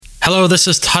Hello, this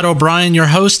is Todd OBrien, your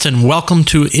host, and welcome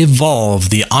to Evolve,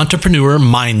 the Entrepreneur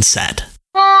Mindset.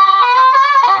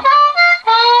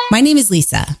 My name is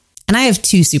Lisa, and I have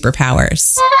two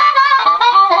superpowers.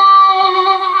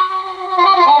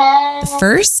 The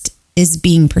first is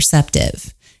being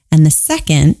perceptive, and the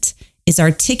second is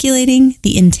articulating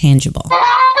the intangible.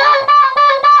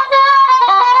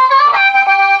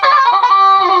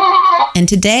 And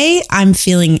today, I'm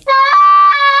feeling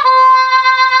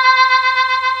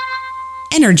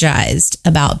energized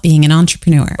about being an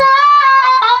entrepreneur.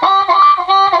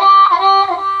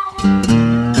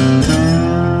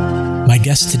 My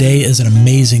guest today is an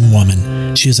amazing woman.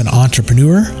 She is an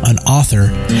entrepreneur, an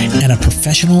author, and a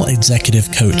professional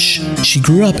executive coach. She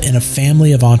grew up in a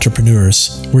family of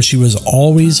entrepreneurs where she was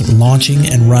always launching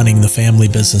and running the family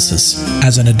businesses.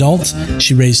 As an adult,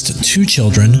 she raised 2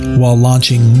 children while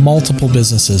launching multiple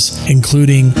businesses,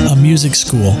 including a music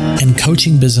school and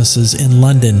coaching businesses in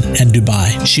London and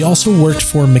Dubai. She also worked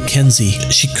for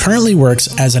McKinsey. She currently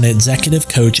works as an executive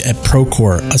coach at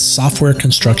Procore, a software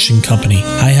construction company.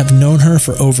 I have known her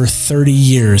for over 30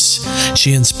 years.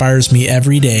 She inspires me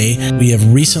every day. We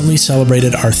have recently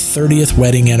celebrated our 30th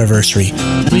wedding anniversary.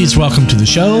 Please welcome to the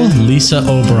show, Lisa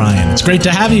OBrien. It's great to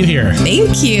have you here.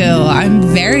 Thank you. I'm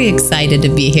very excited to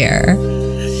be here.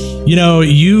 You know,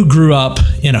 you grew up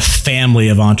in a family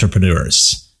of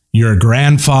entrepreneurs. Your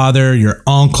grandfather, your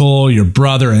uncle, your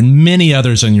brother, and many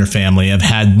others in your family have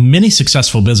had many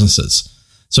successful businesses.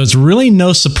 So it's really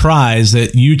no surprise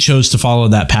that you chose to follow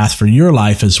that path for your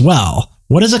life as well.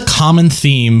 What is a common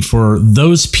theme for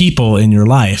those people in your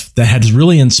life that has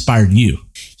really inspired you?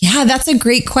 Yeah, that's a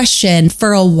great question.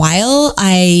 For a while,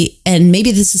 and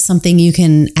maybe this is something you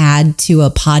can add to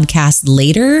a podcast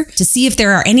later to see if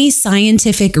there are any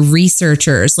scientific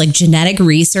researchers, like genetic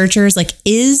researchers, like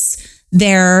is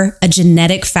there a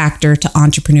genetic factor to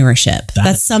entrepreneurship?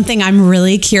 That's something I'm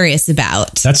really curious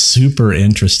about. That's super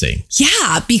interesting.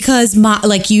 Yeah, because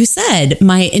like you said,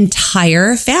 my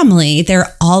entire family,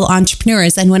 they're all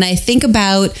entrepreneurs. And when I think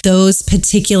about those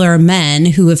particular men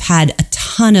who have had a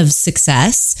ton of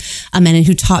success, and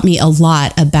who taught me a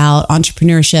lot about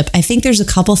entrepreneurship, I think there's a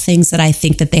couple things that I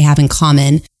think that they have in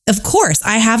common. Of course,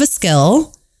 I have a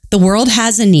skill. The world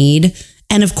has a need.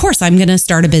 And of course, I'm going to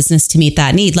start a business to meet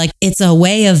that need. Like, it's a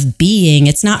way of being.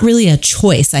 It's not really a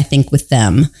choice, I think, with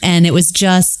them. And it was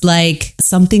just like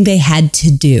something they had to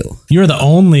do. You're the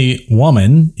only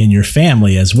woman in your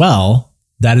family as well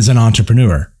that is an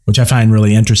entrepreneur, which I find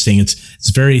really interesting. It's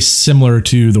very similar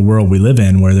to the world we live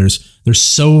in, where there's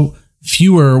so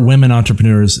fewer women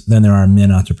entrepreneurs than there are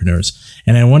men entrepreneurs.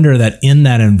 And I wonder that in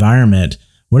that environment,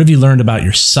 what have you learned about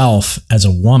yourself as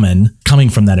a woman coming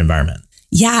from that environment?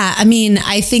 Yeah,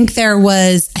 I think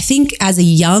as a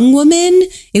young woman,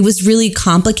 it was really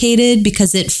complicated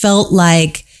because it felt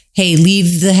like, hey,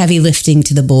 leave the heavy lifting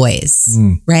to the boys,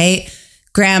 right?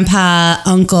 Grandpa,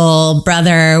 uncle,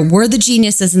 brother, we're the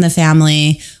geniuses in the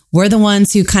family. We're the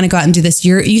ones who kind of got into this.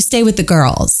 You stay with the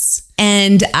girls.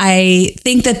 And I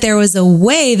think that there was a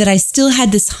way that I still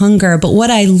had this hunger, but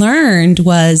what I learned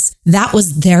was that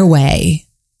was their way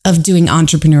of doing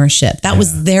entrepreneurship. That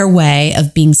was their way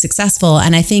of being successful.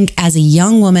 And I think as a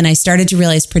young woman, I started to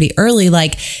realize pretty early,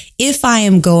 like, if I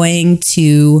am going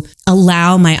to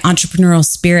allow my entrepreneurial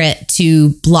spirit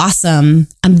to blossom,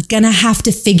 I'm going to have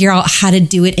to figure out how to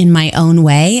do it in my own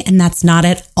way. And that's not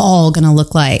at all going to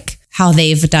look like how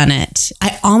they've done it.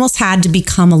 I almost had to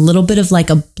become a little bit of like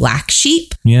a black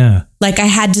sheep. Yeah. Like I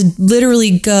had to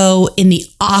literally go in the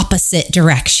opposite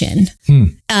direction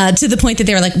to the point that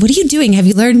they were like, what are you doing? Have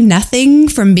you learned nothing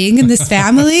from being in this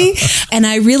family? And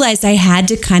I realized I had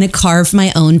to kind of carve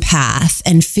my own path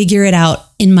and figure it out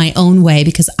in my own way,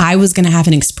 because I was going to have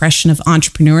an expression of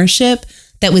entrepreneurship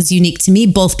that was unique to me,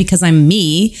 both because I'm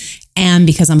me and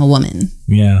because I'm a woman.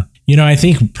 Yeah. You know, I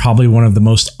think probably one of the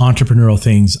most entrepreneurial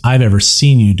things I've ever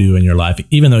seen you do in your life,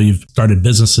 even though you've started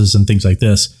businesses and things like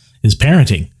this, is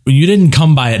parenting. You didn't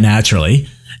come by it naturally,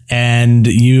 and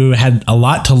you had a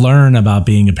lot to learn about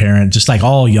being a parent, just like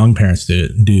all young parents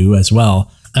do as well.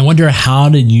 I wonder, how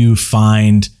did you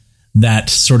find that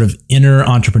sort of inner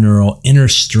entrepreneurial, inner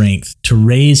strength to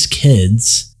raise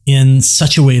kids in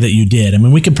such a way that you did? I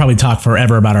mean, we could probably talk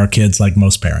forever about our kids, like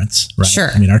most parents, right? Sure.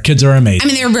 I mean, our kids are amazing.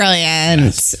 They're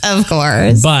brilliant, of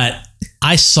course. But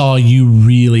I saw you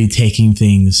really taking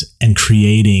things and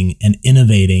creating and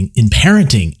innovating in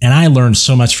parenting. And I learned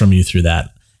so much from you through that.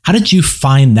 How did you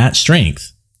find that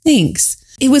strength? Thanks.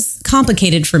 It was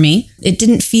complicated for me. It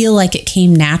didn't feel like it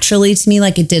came naturally to me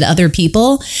like it did other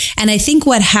people. And I think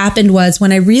what happened was,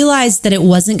 when I realized that it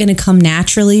wasn't going to come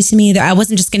naturally to me, that I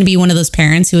wasn't just going to be one of those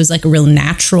parents who was like a real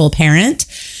natural parent,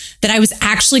 that I was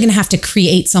actually going to have to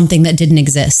create something that didn't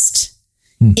exist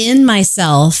in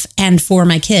myself and for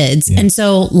my kids. Yeah. And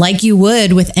so like you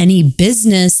would with any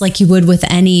business, like you would with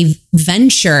any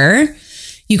venture,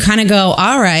 you kind of go,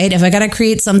 all right, if I got to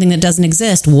create something that doesn't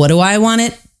exist, what do I want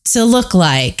it to look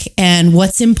like? And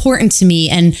what's important to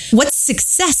me? And what's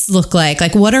success look like?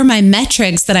 Like, what are my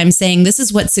metrics that I'm saying, this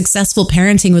is what successful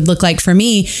parenting would look like for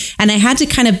me? And I had to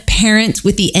kind of parent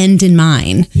with the end in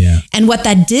mind. Yeah. And what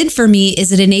that did for me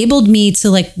is it enabled me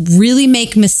to like really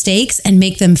make mistakes and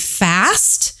make them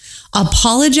fast,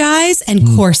 apologize, and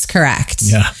course correct.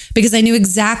 Yeah. Because I knew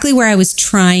exactly where I was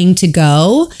trying to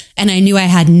go. And I knew I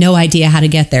had no idea how to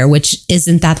get there, which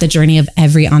isn't that the journey of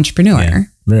every entrepreneur? Yeah.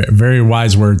 Very, very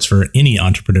wise words for any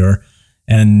entrepreneur.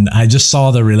 And I just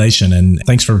saw the relation, and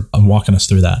thanks for walking us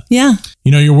through that. Yeah.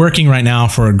 You know, you're working right now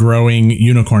for a growing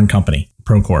unicorn company,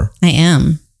 Procore. I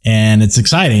am. And it's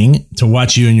exciting to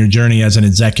watch you in your journey as an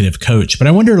executive coach. But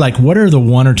I wonder, like, what are the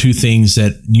one or two things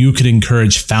that you could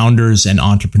encourage founders and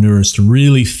entrepreneurs to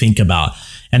really think about?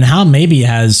 And how maybe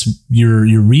has your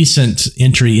recent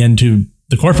entry into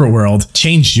the corporate world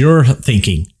changed your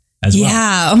thinking as well?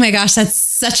 Yeah. Oh my gosh.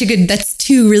 That's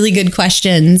two really good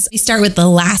questions. We start with the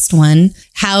last one.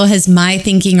 How has my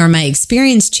thinking or my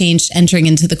experience changed entering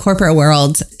into the corporate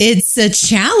world? It's a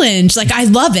challenge. Like, I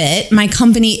love it. My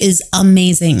company is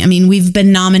amazing. I mean, we've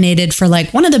been nominated for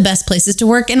like one of the best places to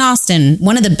work in Austin,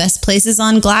 one of the best places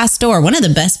on Glassdoor, one of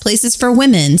the best places for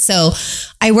women. So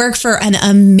I work for an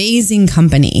amazing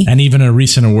company. And even a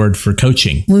recent award for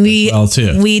coaching as well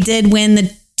too. We did win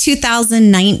the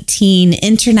 2019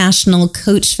 International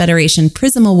Coach Federation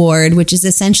Prism Award, which is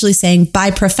essentially saying by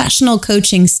professional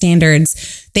coaching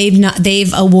standards,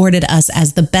 they've awarded us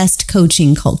as the best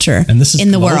coaching culture and this is in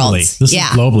the globally. world. This is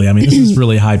globally. I mean, this is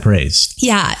really high praise.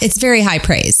 Yeah, it's very high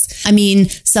praise. I mean,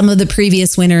 some of the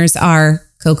previous winners are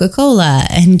Coca-Cola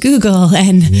and Google,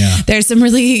 and there's some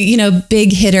really,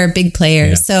 big players.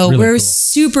 Yeah, so really we're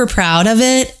super proud of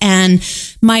it. And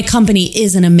my company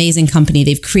is an amazing company.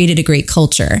 They've created a great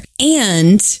culture.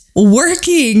 And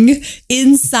working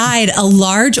inside a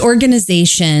large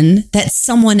organization, that's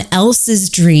someone else's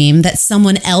dream, that's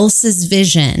someone else's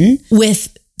vision,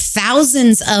 with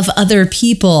thousands of other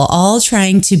people all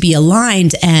trying to be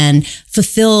aligned and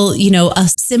fulfill, a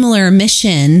similar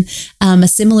mission, a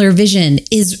similar vision,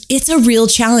 it's a real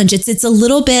challenge. It's a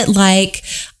little bit like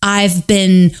I've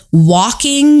been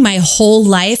walking my whole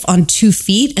life on 2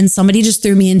 feet and somebody just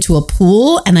threw me into a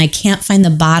pool and I can't find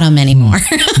the bottom anymore.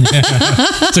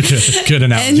 It's a good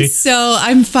analogy. And so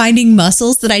I'm finding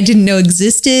muscles that I didn't know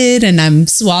existed, and I'm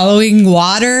swallowing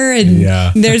water, and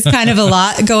there's kind of a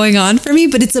lot going on for me,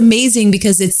 but it's amazing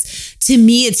because to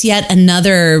me, it's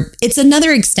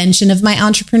another extension of my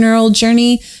entrepreneurial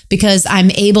journey, because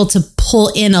I'm able to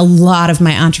pull in a lot of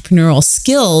my entrepreneurial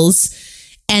skills,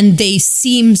 and they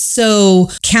seem so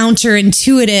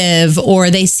counterintuitive or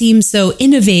they seem so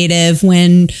innovative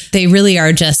when they really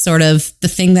are just sort of the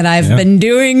thing that I've been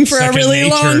doing for a really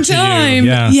long time.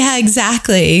 Yeah,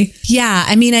 exactly. Yeah.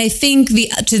 I mean, I think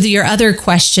to your other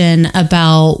question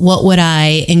about what would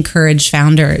I encourage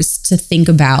founders to think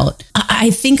about,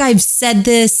 I think I've said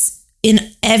this in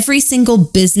every single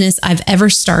business I've ever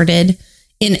started,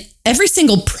 in every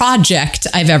single project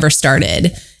I've ever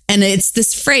started. And it's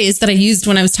this phrase that I used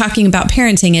when I was talking about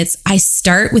parenting. It's, I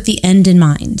start with the end in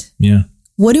mind. Yeah.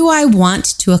 What do I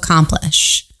want to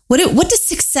accomplish? What does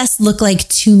success look like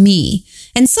to me?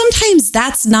 And sometimes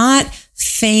that's not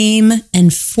fame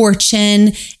and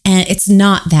fortune. And it's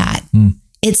not that.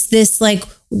 It's this like,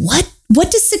 what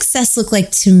does success look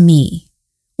like to me?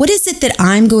 What is it that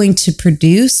I'm going to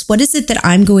produce? What is it that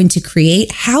I'm going to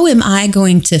create? How am I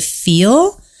going to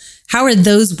feel? How are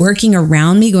those working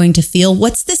around me going to feel?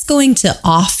 What's this going to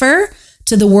offer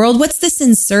to the world? What's this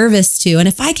in service to? And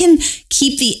if I can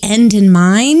keep the end in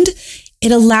mind,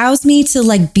 it allows me to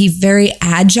like be very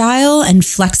agile and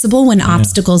flexible when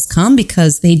obstacles come,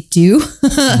 because they do.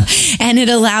 And it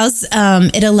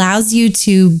allows you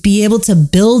to be able to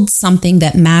build something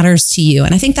that matters to you.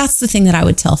 And I think that's the thing that I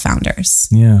would tell founders.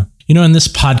 Yeah. In this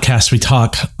podcast, we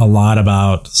talk a lot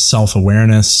about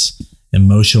self-awareness,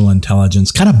 emotional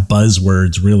intelligence, kind of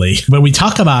buzzwords, really. But we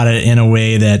talk about it in a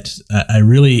way that I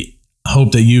really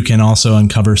hope that you can also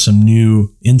uncover some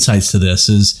new insights to this.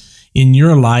 Is in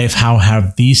your life, how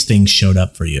have these things showed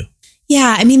up for you?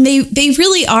 Yeah, I mean, they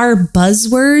really are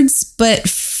buzzwords, but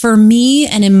for me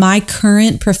and in my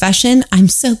current profession, I'm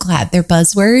so glad they're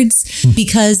buzzwords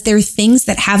because they're things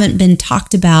that haven't been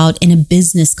talked about in a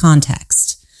business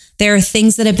context. there are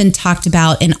things that have been talked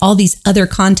about in all these other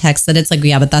contexts that it's like,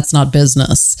 yeah, but that's not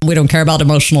business. We don't care about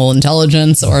emotional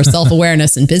intelligence or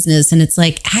self-awareness in business. And it's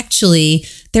like, actually,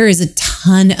 there is a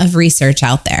ton of research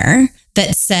out there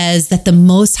that says that the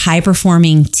most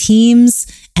high-performing teams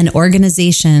and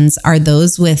organizations are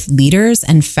those with leaders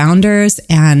and founders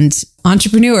and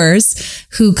entrepreneurs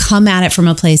who come at it from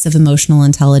a place of emotional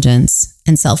intelligence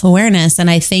and self-awareness.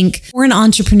 And I think for an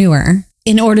entrepreneur,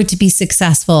 in order to be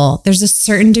successful, there's a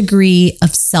certain degree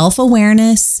of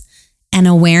self-awareness and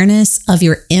awareness of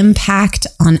your impact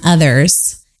on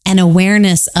others and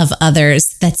awareness of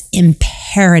others that's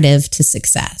imperative to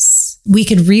success. We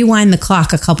could rewind the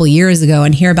clock a couple years ago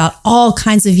and hear about all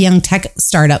kinds of young tech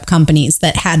startup companies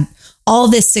that had all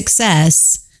this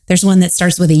success. There's one that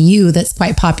starts with a U that's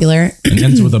quite popular. It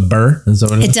ends with a burr. Is that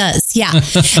what it is? It does, yeah.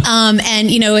 And,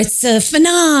 it's a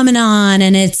phenomenon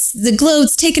and it's the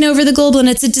globe's taken over the global and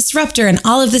it's a disruptor and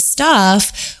all of this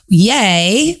stuff.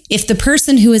 Yay. If the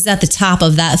person who is at the top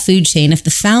of that food chain, if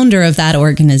the founder of that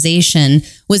organization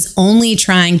was only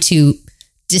trying to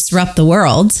disrupt the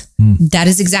world, that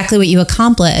is exactly what you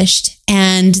accomplished.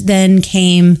 And then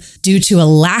came, due to a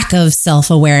lack of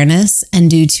self-awareness and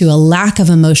due to a lack of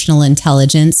emotional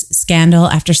intelligence, scandal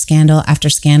after scandal after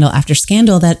scandal after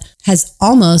scandal that has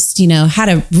almost, had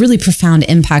a really profound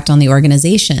impact on the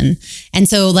organization. And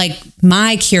so like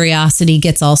my curiosity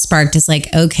gets all sparked. It's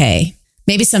like, okay,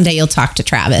 maybe someday you'll talk to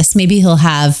Travis. Maybe he'll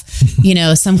have,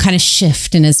 some kind of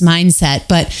shift in his mindset.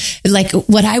 But like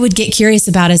what I would get curious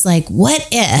about is like, what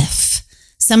if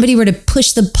somebody were to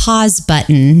push the pause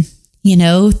button,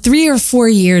 3 or 4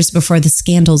 years before the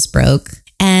scandals broke,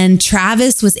 and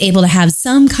Travis was able to have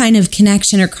some kind of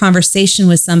connection or conversation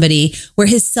with somebody where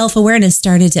his self-awareness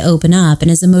started to open up and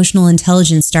his emotional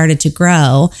intelligence started to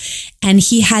grow. And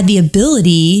he had the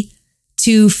ability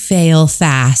to fail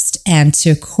fast and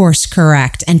to course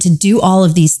correct and to do all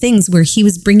of these things where he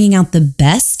was bringing out the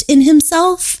best in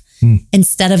himself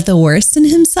instead of the worst in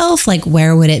himself. Like,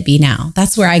 where would it be now?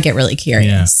 That's where I get really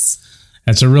curious. Yeah.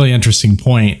 That's a really interesting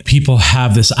point. People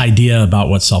have this idea about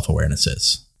what self-awareness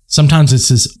is. Sometimes it's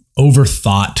this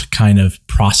overthought kind of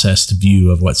processed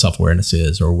view of what self-awareness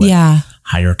is or what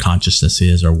higher consciousness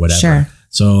is or whatever. Sure.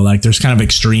 So like there's kind of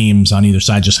extremes on either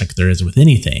side, just like there is with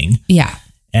anything. Yeah.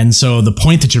 And so the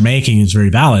point that you're making is very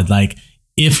valid. Like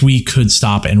if we could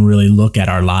stop and really look at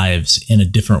our lives in a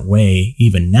different way,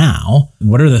 even now,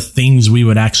 what are the things we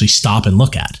would actually stop and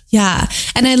look at? Yeah.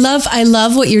 And I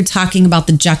love what you're talking about,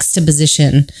 the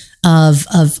juxtaposition of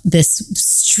this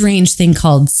strange thing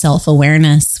called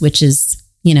self-awareness, which is,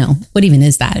 what even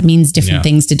is that? It means different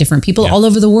things to different people all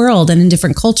over the world and in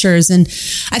different cultures. And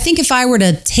I think if I were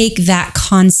to take that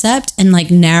concept and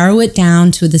like narrow it down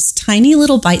to this tiny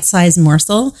little bite-sized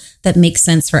morsel that makes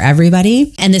sense for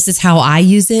everybody, and this is how I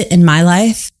use it in my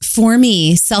life. For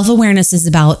me, self-awareness is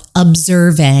about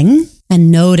observing and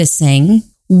noticing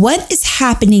what is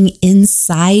happening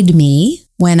inside me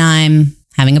when I'm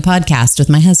having a podcast with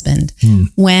my husband,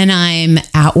 when I'm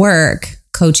at work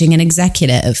coaching an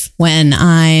executive, when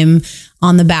I'm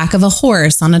on the back of a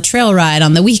horse on a trail ride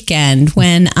on the weekend,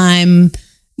 when I'm,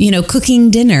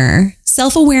 cooking dinner.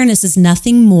 Self-awareness is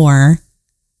nothing more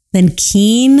than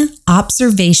keen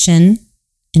observation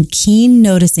and keen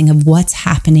noticing of what's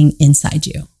happening inside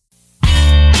you.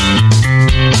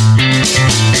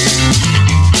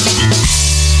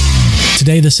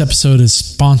 Today, this episode is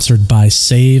sponsored by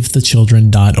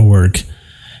SaveTheChildren.org.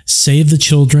 Save the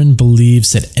Children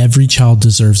believes that every child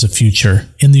deserves a future.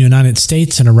 In the United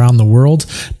States and around the world,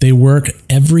 they work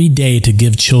every day to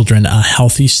give children a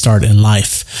healthy start in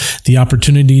life, the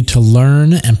opportunity to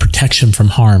learn and protection from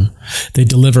harm. They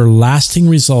deliver lasting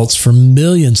results for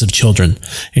millions of children,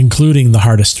 including the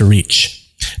hardest to reach.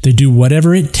 They do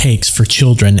whatever it takes for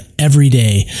children every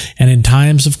day and in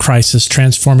times of crisis,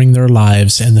 transforming their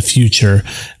lives and the future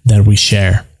that we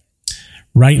share.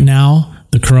 Right now,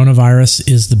 the coronavirus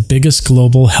is the biggest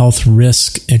global health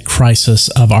risk and crisis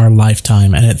of our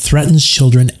lifetime, and it threatens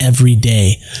children every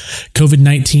day.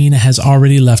 COVID-19 has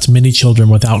already left many children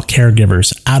without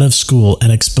caregivers, out of school,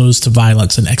 and exposed to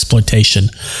violence and exploitation.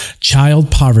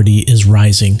 Child poverty is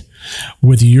rising.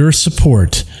 With your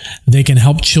support, they can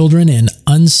help children in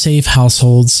unsafe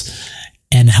households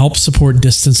and help support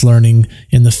distance learning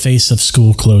in the face of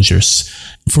school closures.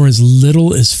 For as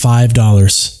little as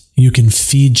 $5, you can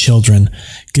feed children,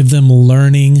 give them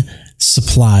learning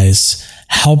supplies,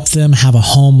 help them have a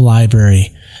home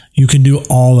library. You can do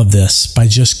all of this by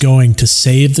just going to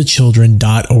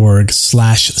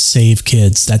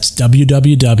SaveTheChildren.org/SaveKids. That's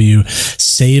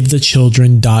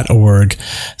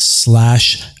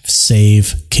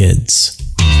www.SaveTheChildren.org/SaveKids.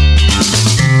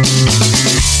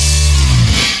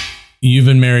 you've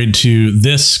been married to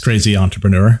this crazy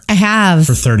entrepreneur. I have.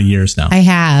 For 30 years now. I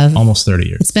have. Almost 30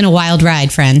 years. It's been a wild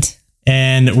ride, friend.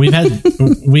 And we've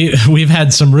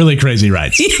had some really crazy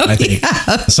rides. I think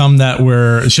some that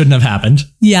shouldn't have happened.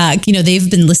 Yeah, they've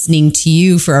been listening to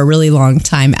you for a really long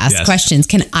time. Ask questions.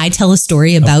 Can I tell a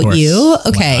story about you?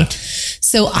 Okay,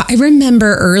 so I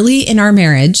remember early in our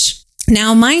marriage.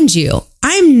 Now, mind you,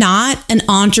 I'm not an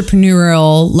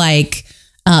entrepreneurial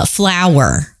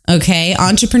flower. Okay.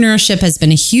 Entrepreneurship has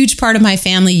been a huge part of my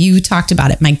family. You talked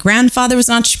about it. My grandfather was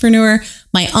an entrepreneur.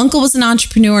 My uncle was an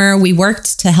entrepreneur. We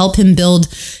worked to help him build,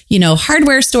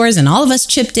 hardware stores, and all of us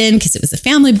chipped in because it was a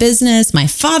family business. My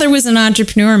father was an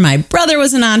entrepreneur. My brother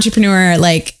was an entrepreneur.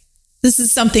 This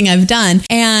is something I've done.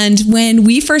 And when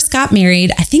we first got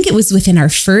married, I think it was within our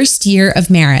first year of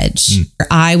marriage.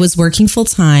 I was working full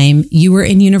time. You were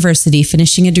in university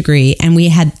finishing a degree, and we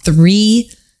had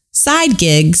 3 side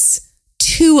gigs,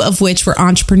 2 of which were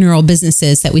entrepreneurial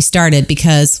businesses that we started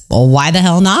because, well, why the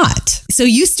hell not? So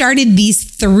you started these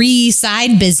 3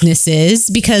 side businesses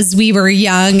because we were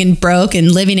young and broke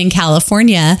and living in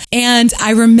California. And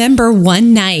I remember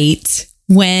one night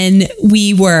when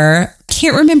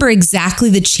can't remember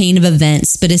exactly the chain of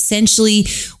events, but essentially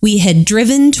we had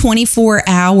driven 24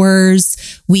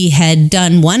 hours. We had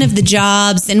done one of the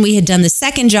jobs, then we had done the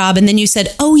second job. And then you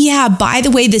said, oh yeah, by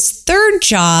the way, this third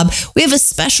job, we have a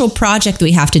special project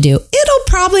we have to do. It'll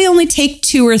probably only take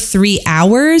 2 or 3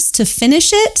 hours to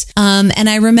finish it. And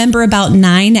I remember about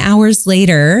 9 hours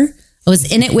later, I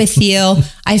was in it with you.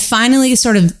 I finally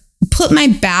sort of put my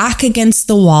back against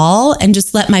the wall and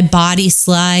just let my body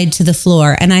slide to the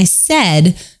floor. And I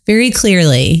said very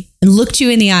clearly and looked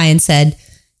you in the eye and said,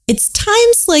 it's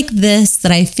times like this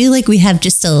that I feel like we have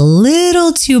just a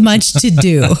little too much to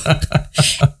do.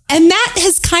 And that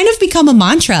has kind of become a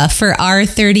mantra for our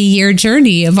 30-year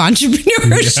journey of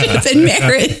entrepreneurship and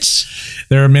marriage.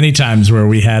 There are many times where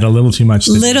we had a little too much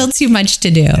to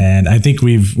do. And I think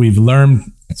we've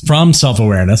learned from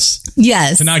self-awareness,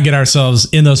 yes, to not get ourselves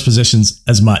in those positions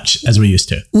as much as we used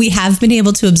to. We have been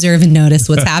able to observe and notice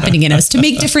what's happening in us to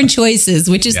make different choices,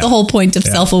 which is the whole point of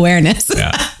self-awareness.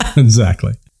 Yeah,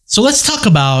 exactly. So let's talk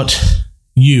about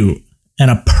you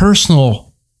and a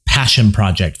personal passion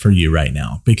project for you right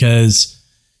now, because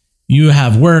you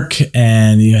have work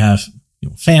and you have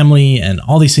family and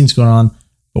all these things going on.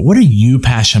 But what are you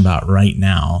passionate about right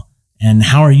now, and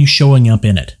how are you showing up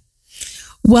in it?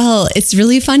 Well, it's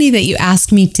really funny that you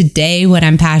asked me today what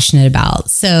I'm passionate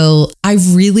about. So I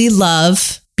really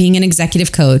love being an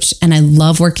executive coach, and I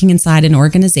love working inside an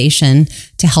organization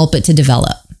to help it to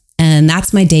develop. And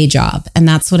that's my day job. And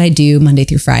that's what I do Monday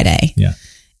through Friday. Yeah.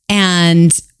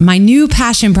 And my new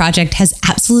passion project has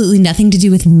absolutely nothing to do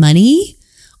with money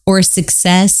or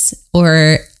success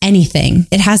or anything.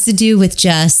 It has to do with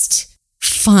just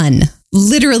fun,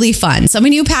 literally fun. So my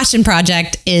new passion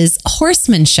project is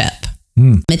horsemanship.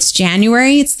 It's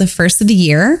January. It's the first of the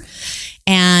year.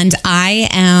 And I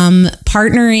am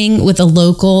partnering with a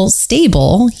local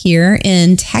stable here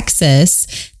in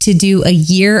Texas to do a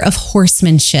year of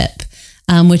horsemanship,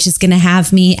 which is going to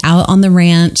have me out on the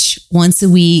ranch once a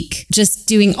week, just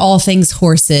doing all things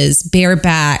horses,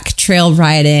 bareback, trail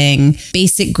riding,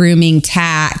 basic grooming,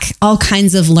 tack, all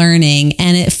kinds of learning.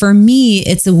 And for me,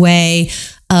 it's a way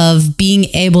of being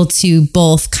able to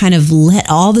both kind of let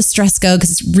all the stress go,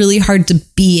 because it's really hard to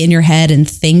be in your head and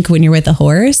think when you're with a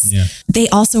horse. Yeah. They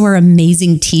also are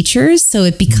amazing teachers, so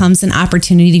it becomes an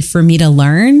opportunity for me to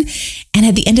learn. And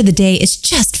at the end of the day, it's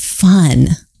just fun.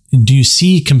 Do you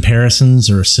see comparisons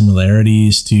or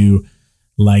similarities to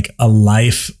like a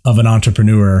life of an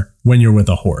entrepreneur when you're with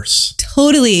a horse?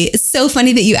 Totally. It's so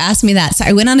funny that you asked me that. So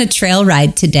I went on a trail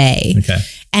ride today. Okay.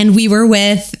 And we were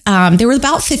with, there were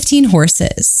about 15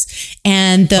 horses,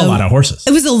 and a lot of horses.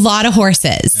 It was a lot of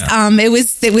horses. Yeah.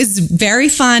 It was very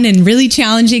fun and really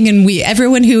challenging. And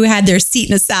everyone who had their seat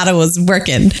in a saddle was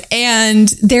working. And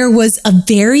there was a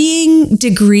varying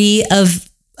degree of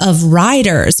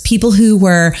riders, people who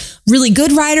were really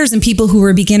good riders and people who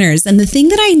were beginners. And the thing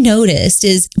that I noticed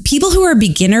is people who are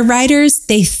beginner riders,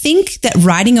 they think that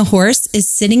riding a horse is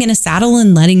sitting in a saddle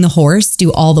and letting the horse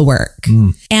do all the work.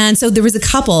 And so there was a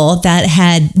couple that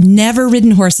had never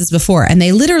ridden horses before, and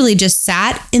they literally just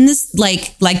sat in this,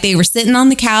 like they were sitting on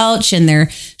the couch and their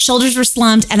shoulders were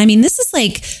slumped. And I mean, this is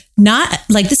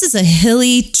this is a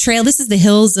hilly trail. This is the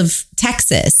hills of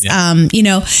Texas,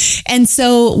 And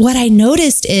so what I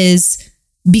noticed is,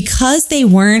 because they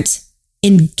weren't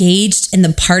engaged in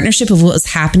the partnership of what was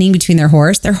happening between their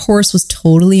horse was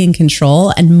totally in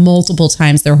control. And multiple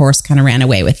times their horse kind of ran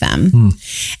away with them.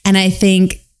 And I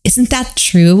think, isn't that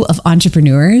true of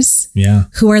entrepreneurs? Yeah.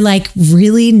 Who are like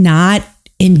really not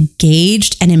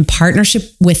engaged and in partnership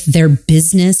with their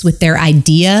business, with their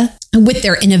idea, with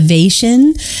their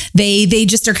innovation. They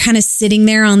just are kind of sitting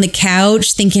there on the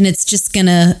couch thinking it's just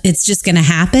gonna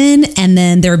happen, and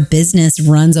then their business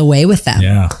runs away with them.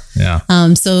 Yeah.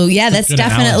 So that's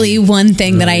definitely one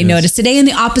thing that I noticed today. And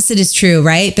the opposite is true,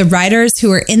 right? The riders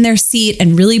who are in their seat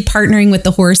and really partnering with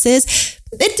the horses,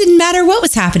 it didn't matter what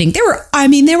was happening.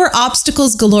 There were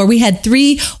obstacles galore. We had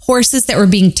 3 horses that were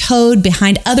being towed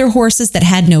behind other horses that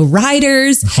had no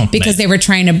riders because they were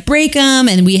trying to break them.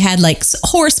 And we had like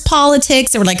horse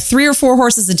politics. There were like 3 or 4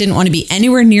 horses that didn't want to be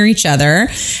anywhere near each other.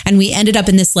 And we ended up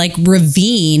in this like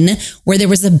ravine where there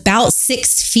was about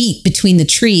 6 feet between the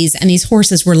trees. And these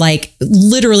horses were like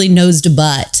literally nose to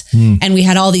butt. And we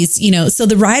had all these, so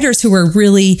the riders who were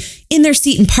really in their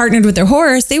seat and partnered with their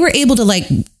horse, they were able to like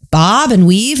bob and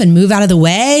weave and move out of the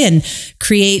way and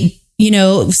create,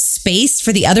 space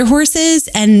for the other horses.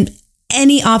 And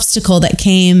any obstacle that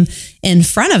came in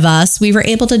front of us, we were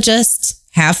able to just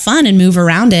have fun and move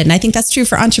around it. And I think that's true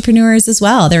for entrepreneurs as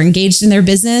well. They're engaged in their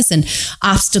business and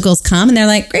obstacles come and they're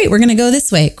like, great, we're going to go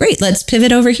this way. Great, let's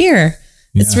pivot over here.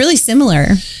 Yeah. It's really similar.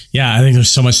 Yeah, I think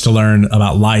there's so much to learn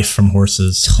about life from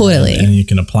horses. Totally. And you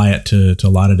can apply it to a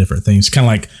lot of different things. Kind of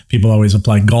like people always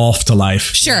apply golf to life.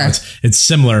 Sure. It's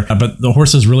similar, but the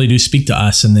horses really do speak to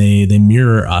us and they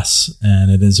mirror us.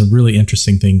 And it is a really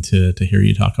interesting thing to hear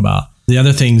you talk about. The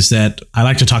other things that I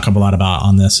like to talk a lot about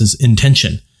on this is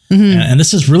intention. And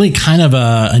this is really kind of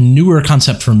a newer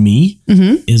concept for me,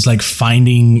 is like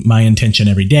finding my intention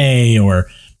every day or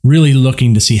really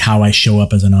looking to see how I show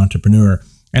up as an entrepreneur.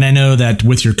 And I know that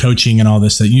with your coaching and all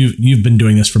this, that you've been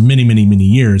doing this for many, many, many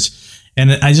years.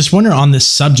 And I just wonder on this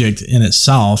subject in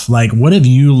itself, like what have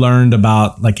you learned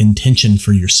about like intention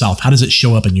for yourself? How does it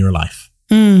show up in your life?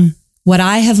 What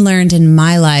I have learned in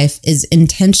my life is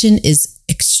intention is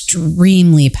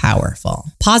extremely powerful,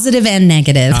 positive and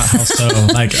negative. Also,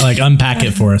 like unpack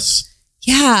it for us.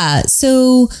 Yeah.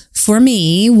 So for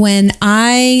me, when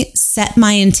I set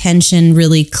my intention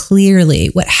really clearly,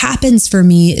 what happens for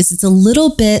me is it's a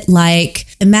little bit like,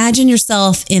 imagine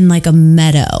yourself in like a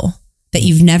meadow that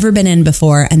you've never been in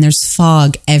before and there's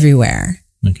fog everywhere.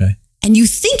 Okay. And you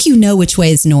think you know which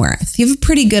way is north. You have a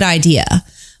pretty good idea.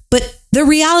 But the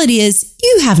reality is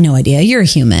you have no idea. You're a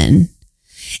human.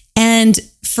 And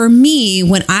for me,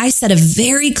 when I set a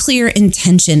very clear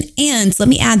intention, and let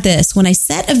me add this, when I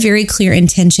set a very clear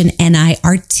intention and I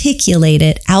articulate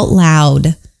it out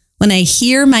loud, when I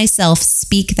hear myself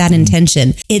speak that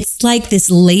intention, it's like this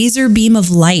laser beam of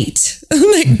light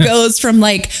that goes from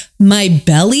like my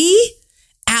belly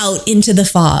out into the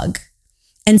fog.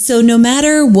 And so no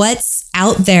matter what's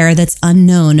out there that's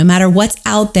unknown, no matter what's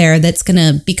out there that's going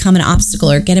to become an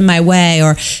obstacle or get in my way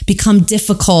or become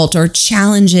difficult or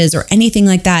challenges or anything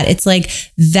like that, it's like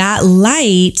that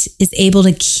light is able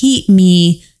to keep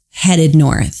me headed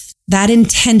north. That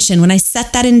intention, when I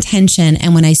set that intention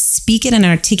and when I speak it and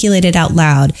articulate it out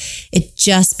loud, it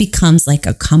just becomes like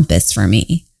a compass for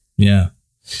me. Yeah.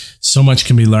 So much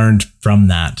can be learned from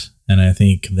that. And I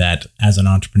think that as an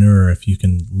entrepreneur, if you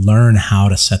can learn how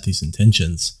to set these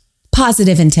intentions.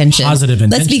 Positive intention.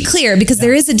 Let's be clear, because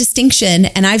there is a distinction,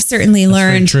 and I've certainly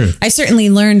learned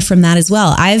from that as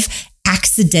well. I've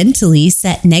accidentally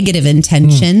set negative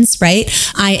intentions, right?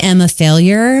 I am a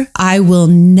failure. I will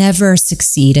never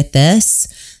succeed at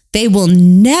this. They will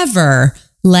never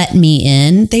let me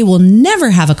in. They will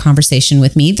never have a conversation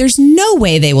with me. There's no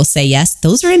way they will say yes.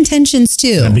 Those are intentions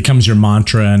too. That becomes your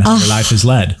mantra and how your life is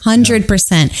led.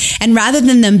 100%. And rather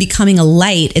than them becoming a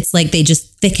light, it's like they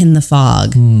just thicken the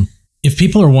fog. If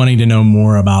people are wanting to know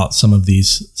more about some of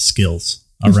these skills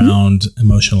around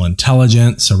emotional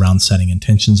intelligence, around setting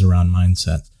intentions, around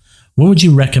mindset, what would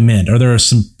you recommend? Are there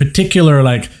some particular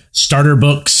like starter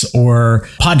books or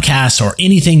podcasts or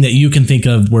anything that you can think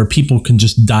of where people can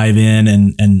just dive in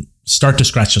and start to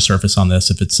scratch the surface on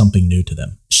this if it's something new to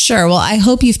them? Sure. Well, I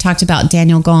hope you've talked about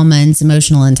Daniel Goleman's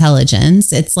emotional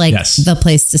intelligence. It's like the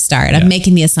place to start. I'm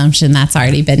making the assumption that's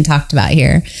already been talked about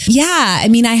here. Yeah. I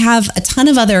mean, I have a ton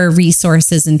of other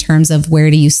resources in terms of where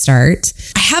do you start.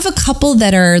 I have a couple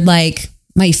that are like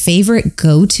my favorite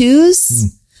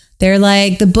go-tos. They're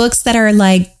like the books that are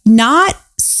like not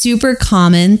super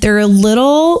common. They're a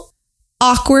little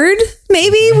awkward,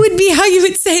 maybe would be how you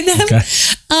would say them.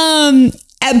 Okay.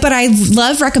 But I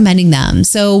love recommending them.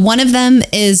 So one of them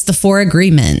is The 4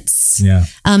 Agreements. Yeah.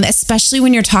 Especially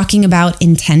when you're talking about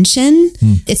intention.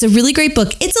 It's a really great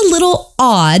book. It's a little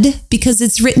odd because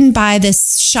it's written by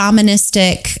this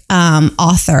shamanistic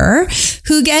author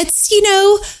who gets,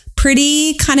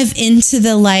 pretty kind of into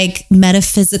the like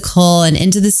metaphysical and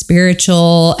into the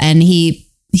spiritual. And he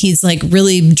he's like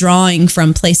really drawing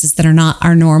from places that are not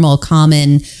our normal,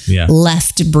 common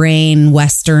left brain,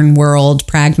 Western world,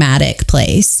 pragmatic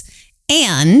place.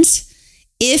 And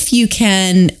if you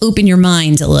can open your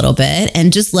mind a little bit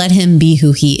and just let him be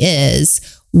who he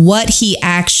is, what he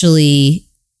actually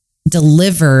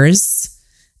delivers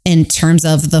in terms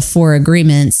of the 4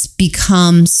 agreements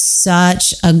becomes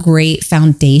such a great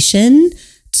foundation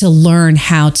to learn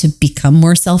how to become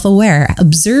more self-aware,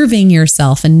 observing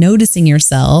yourself and noticing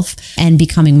yourself and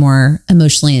becoming more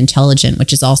emotionally intelligent,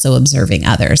 which is also observing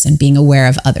others and being aware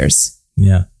of others.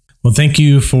 Yeah. Well, thank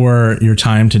you for your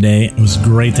time today. It was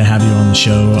great to have you on the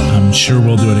show. I'm sure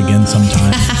we'll do it again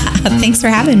sometime. Thanks for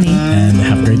having me. And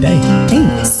have a great day.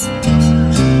 Thanks.